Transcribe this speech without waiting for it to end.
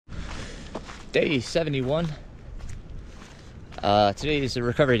Day 71. Today is a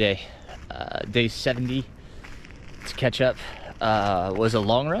recovery day. Day 70 to catch up. Was a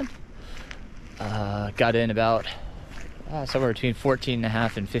long run. Got in about somewhere between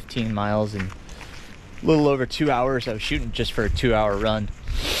 14.5 and 15 miles in a little over 2 hours. I was shooting just for a 2-hour run,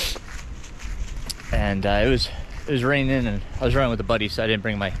 and it was raining, and I was running with a buddy, so I didn't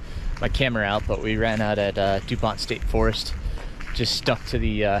bring my camera out. But we ran out at DuPont State Forest, just stuck to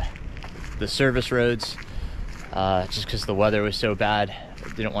the service roads, just because the weather was so bad. I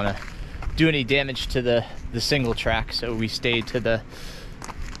didn't want to do any damage to the single track, so we stayed to the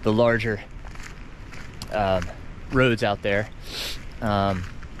larger roads out there.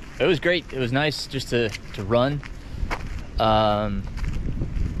 It was great. It was nice just to run.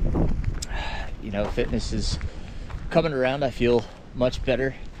 You know, fitness is coming around. I feel much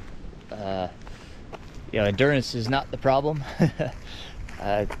better. You know, endurance is not the problem.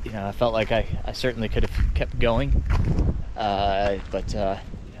 You know, I felt like I certainly could have kept going, but you know,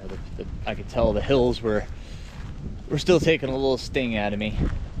 I could tell the hills were still taking a little sting out of me.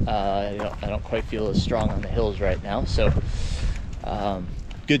 I don't quite feel as strong on the hills right now, so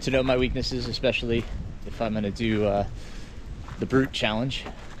good to know my weaknesses, especially if I'm going to do the Brute Challenge,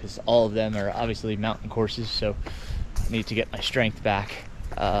 because all of them are obviously mountain courses, so I need to get my strength back,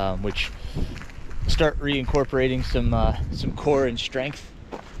 which start reincorporating some core and strength.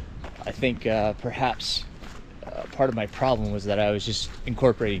 I think perhaps part of my problem was that I was just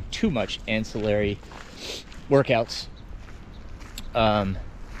incorporating too much ancillary workouts.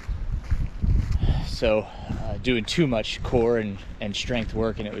 So doing too much core and strength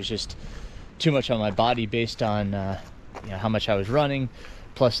work, and it was just too much on my body based on you know, how much I was running,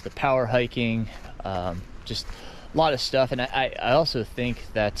 plus the power hiking, just a lot of stuff. And I also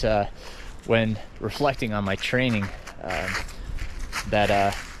think that when reflecting on my training,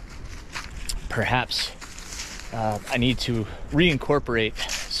 that perhaps I need to reincorporate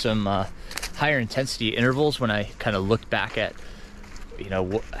some higher intensity intervals when I kind of look back at, you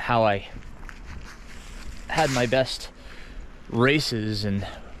know, how I had my best races, and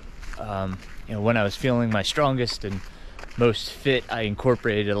you know, when I was feeling my strongest and most fit, I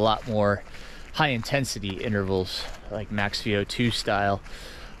incorporated a lot more high intensity intervals, like max VO2 style.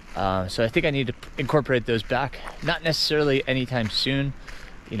 So I think I need to incorporate those back, not necessarily anytime soon,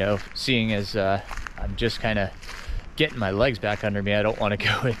 you know, seeing as I'm just kind of getting my legs back under me. I don't want to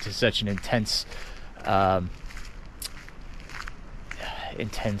go into such an intense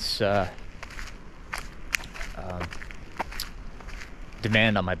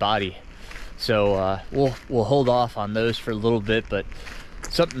demand on my body. So we'll hold off on those for a little bit, but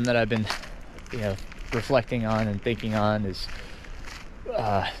something that I've been, you know, reflecting on and thinking on is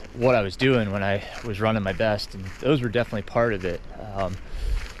what I was doing when I was running my best, and those were definitely part of it.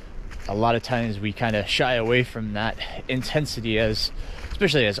 A lot of times we kind of shy away from that intensity,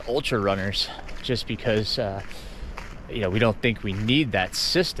 especially as ultra runners, just because you know, we don't think we need that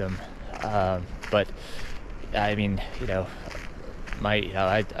system. But I mean, you know,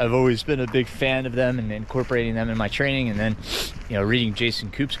 I've always been a big fan of them and incorporating them in my training. And then, you know, reading Jason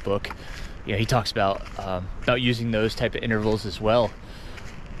Koop's book, you know, he talks about using those type of intervals as well.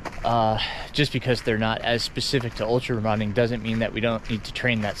 Just because they're not as specific to ultra running doesn't mean that we don't need to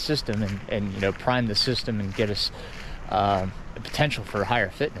train that system and you know, prime the system and get us a potential for higher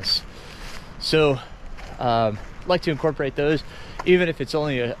fitness. So like to incorporate those, even if it's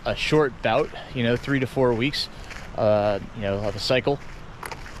only a short bout, you know, 3 to 4 weeks, you know, of a cycle,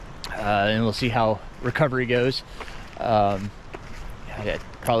 and we'll see how recovery goes.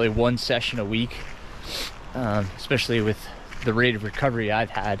 Probably one session a week, especially with the rate of recovery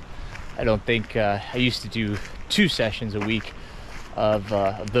I've had. I don't think I used to do 2 sessions a week of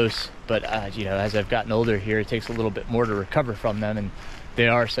those, but you know, as I've gotten older here, it takes a little bit more to recover from them, and they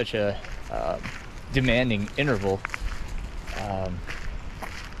are such a demanding interval,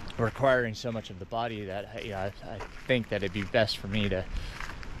 requiring so much of the body that, you know, I think that it'd be best for me to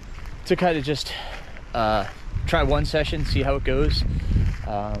kind of just try one session, see how it goes.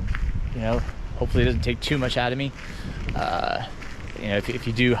 You know, hopefully it doesn't take too much out of me. You know, if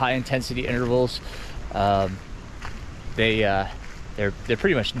you do high intensity intervals, they're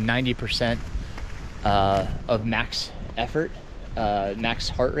pretty much 90% of max effort, max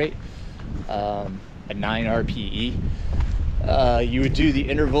heart rate, at 9 RPE. You would do the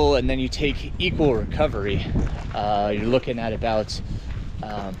interval and then you take equal recovery. You're looking at about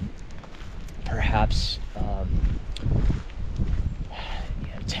perhaps you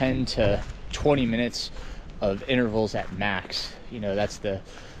know, 10 to 20 minutes of intervals at max. You know, that's the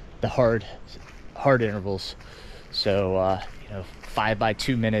hard intervals. So you know, 5 by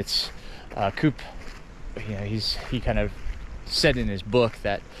 2 minutes, Coop, you know, he kind of said in his book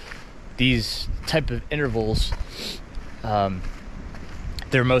that these type of intervals,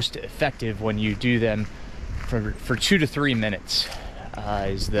 they're most effective when you do them for 2 to 3 minutes,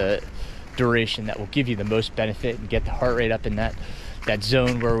 is the duration that will give you the most benefit and get the heart rate up in that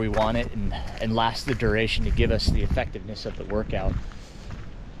zone where we want it, and last the duration to give us the effectiveness of the workout.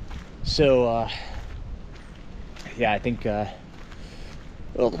 So yeah, I think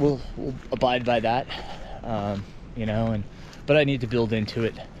we'll abide by that, you know, but I need to build into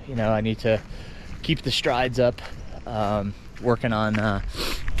it. You know, I need to keep the strides up, working on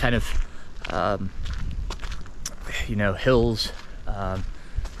kind of you know, hills,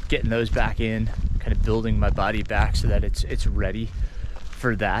 getting those back in, kind of building my body back so that it's ready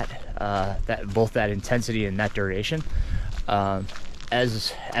for that both that intensity and that duration.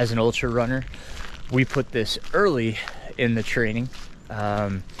 As an ultra runner, we put this early in the training,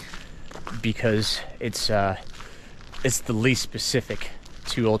 because it's the least specific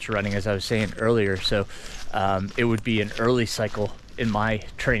to ultra running, as I was saying earlier. So it would be an early cycle in my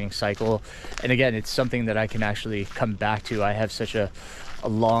training cycle, and again, it's something that I can actually come back to. I have such a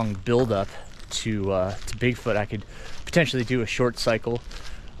long build up to Bigfoot. I could potentially do a short cycle,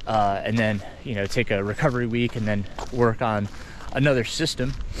 and then, you know, take a recovery week, and then work on another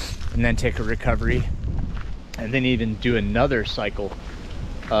system, and then take a recovery, and then even do another cycle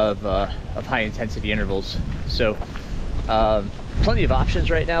of high intensity intervals. So plenty of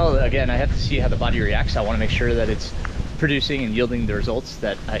options right now. Again, I have to see how the body reacts. I want to make sure that it's producing and yielding the results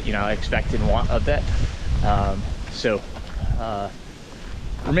that you know, I expect and want of that. So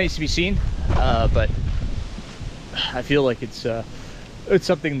remains to be seen, but I feel like it's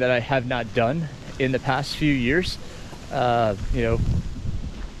something that I have not done in the past few years. You know,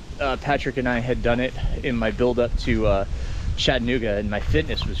 Patrick and I had done it in my build up to Chattanooga, and my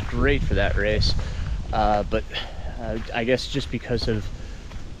fitness was great for that race, but I guess just because of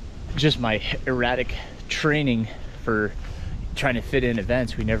just my erratic training for trying to fit in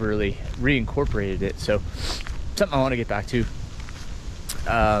events, we never really reincorporated it. So something I want to get back to.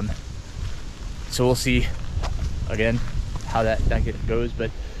 So we'll see again how that goes.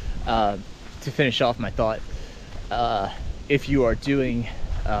 But to finish off my thought, if you are doing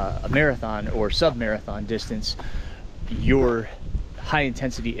a marathon or sub-marathon distance, your high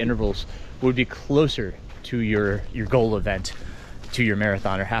intensity intervals would be closer to your goal event, to your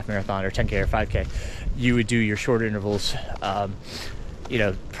marathon or half marathon or 10K or 5K. You would do your short intervals, you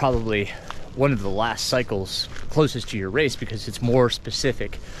know, probably one of the last cycles closest to your race, because it's more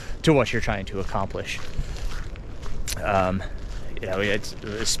specific to what you're trying to accomplish. You know,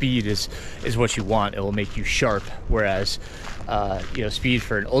 speed is what you want. It will make you sharp, whereas you know, speed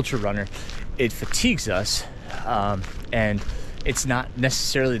for an ultra runner, it fatigues us, and it's not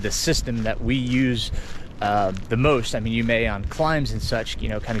necessarily the system that we use the most. I mean, you may on climbs and such, you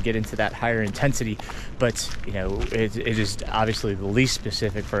know, kind of get into that higher intensity, but you know, it is obviously the least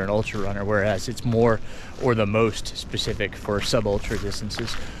specific for an ultra runner, whereas it's more or the most specific for sub ultra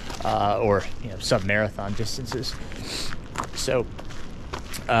distances, or, you know, sub marathon distances. So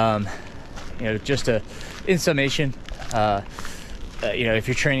you know, just in summation, you know, if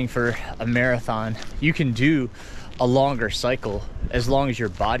you're training for a marathon, you can do a longer cycle as long as your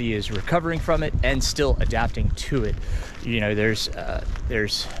body is recovering from it and still adapting to it. You know, there's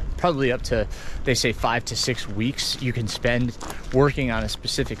probably up to, they say, 5 to 6 weeks you can spend working on a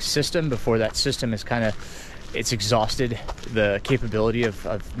specific system before that system is kind of, it's exhausted the capability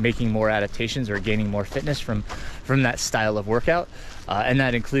of making more adaptations or gaining more fitness from that style of workout, and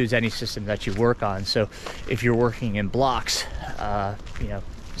that includes any system that you work on. So if you're working in blocks, you know,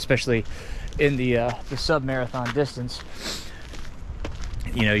 especially in the sub-marathon distance,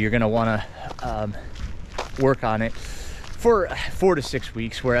 you know, you're going to want to work on it for 4 to 6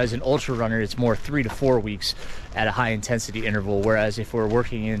 weeks, whereas an ultra runner, it's more 3 to 4 weeks at a high intensity interval. Whereas if we're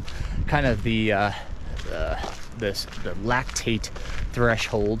working in kind of the lactate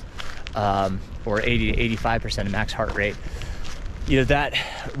threshold, or 80 to 85% of max heart rate, you know, that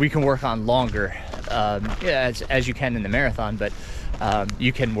we can work on longer, yeah, as you can in the marathon, but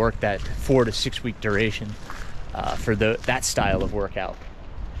you can work that 4 to 6 week duration for that style of workout.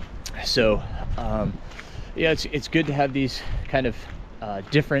 So yeah, it's good to have these kind of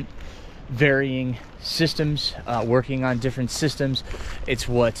different varying systems, working on different systems. It's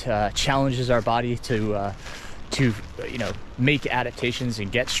what challenges our body to you know, make adaptations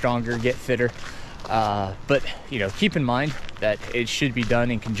and get stronger, get fitter. But you know, keep in mind that it should be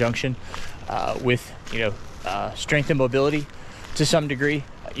done in conjunction with, you know, strength and mobility to some degree.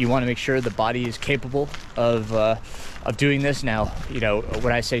 you want to make sure the body is capable of doing this. Now, you know,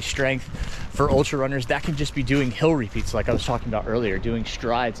 when I say strength for ultra runners, that can just be doing hill repeats like I was talking about earlier, doing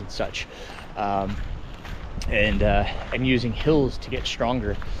strides and such, and using hills to get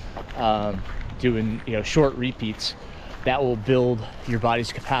stronger, doing, you know, short repeats. That will build your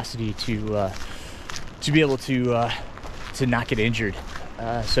body's capacity to be able to not get injured.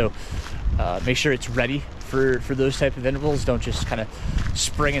 So make sure it's ready for those type of intervals. Don't just kind of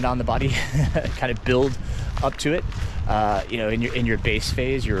spring it on the body. Kind of build up to it. You know, in your base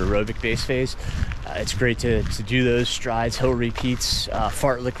phase, your aerobic base phase, it's great to do those strides, hill repeats,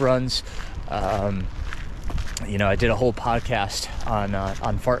 fartlek runs. You know, I did a whole podcast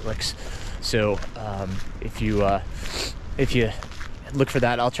on fartleks. So if you look for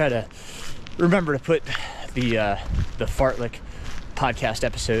that, I'll try to remember to put the fartlek podcast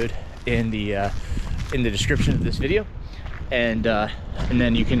episode in the description of this video, and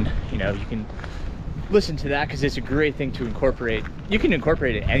then you can listen to that, because it's a great thing to incorporate. You can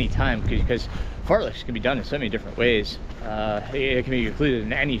incorporate it any time, because fartleks can be done in so many different ways. It can be included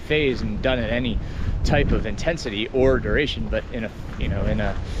in any phase and done at any type of intensity or duration, but in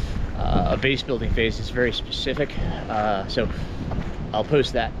a base building phase, it's very specific. So I'll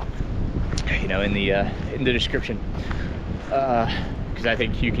post that, you know, in the description, because I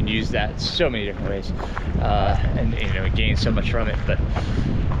think you can use that so many different ways, and you know, gain so much from it. But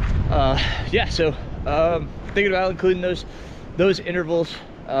yeah, so thinking about including those intervals.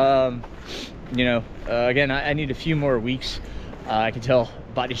 You know, again, I need a few more weeks. I can tell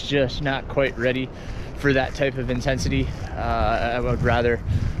body's just not quite ready for that type of intensity. I would rather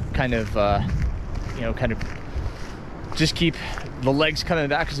kind of you know, kind of just keep the legs coming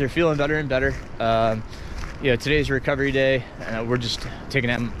back, because they're feeling better and better. You know, today's recovery day. We're just taking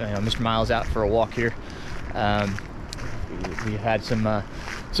Mr. Miles out for a walk here. We've had some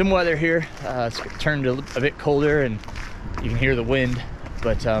weather here. It's turned a bit colder, and you can hear the wind,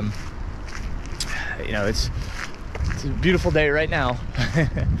 but you know, it's a beautiful day right now.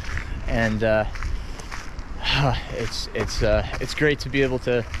 And it's great to be able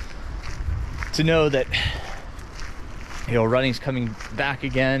to know that, you know, running's coming back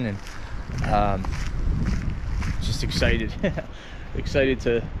again, and just excited excited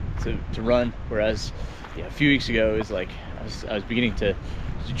to run. Whereas, yeah, a few weeks ago, it was like I was beginning to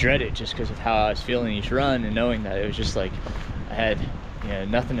dread it, just because of how I was feeling each run, and knowing that it was just like I had, you know,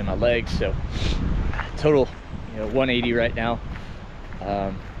 nothing in my legs. So total, you know, 180 right now.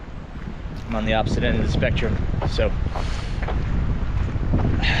 I'm on the opposite end of the spectrum, so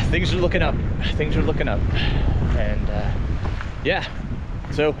things are looking up. And yeah,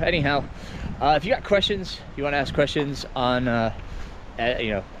 so anyhow, if you got questions, you want to ask questions on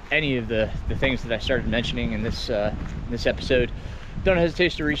you know, any of the things that I started mentioning in this episode, don't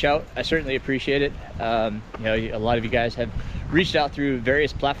hesitate to reach out. I certainly appreciate it. You know, a lot of you guys have reached out through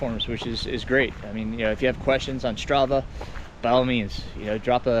various platforms, which is great. I mean, you know, if you have questions on Strava, by all means, you know,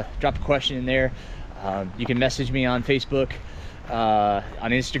 drop a question in there. You can message me on Facebook,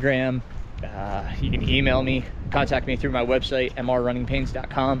 on Instagram. You can email me, contact me through my website,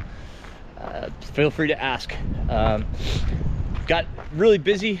 mrrunningpains.com. Feel free to ask. Got really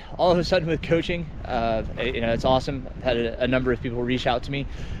busy all of a sudden with coaching. You know, it's awesome. I've had a number of people reach out to me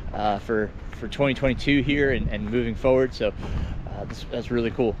for 2022 here and moving forward. So that's really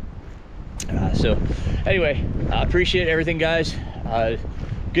cool. So anyway, I appreciate everything, guys.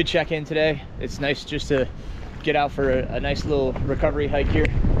 Good check-in today. It's nice just to get out for a nice little recovery hike here.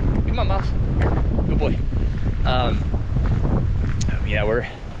 Come on, Miles. Good boy. Yeah, we're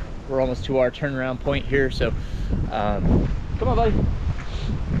almost to our turnaround point here, so come on, buddy.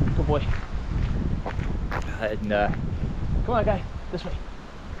 Good boy. And come on, guy, this way.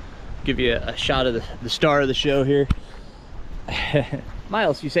 Give you a shot of the star of the show here.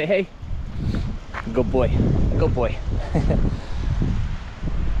 Miles, you say hey. Good boy. Good boy.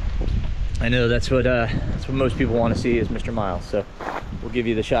 I know that's what most people want to see is Mr. Miles, so we'll give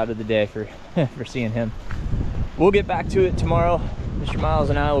you the shot of the day for seeing him. We'll get back to it tomorrow. Mr. Miles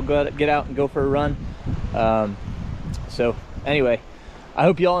and I will get out and go for a run. So anyway, I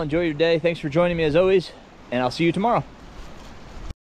hope you all enjoy your day. Thanks for joining me as always, and I'll see you tomorrow.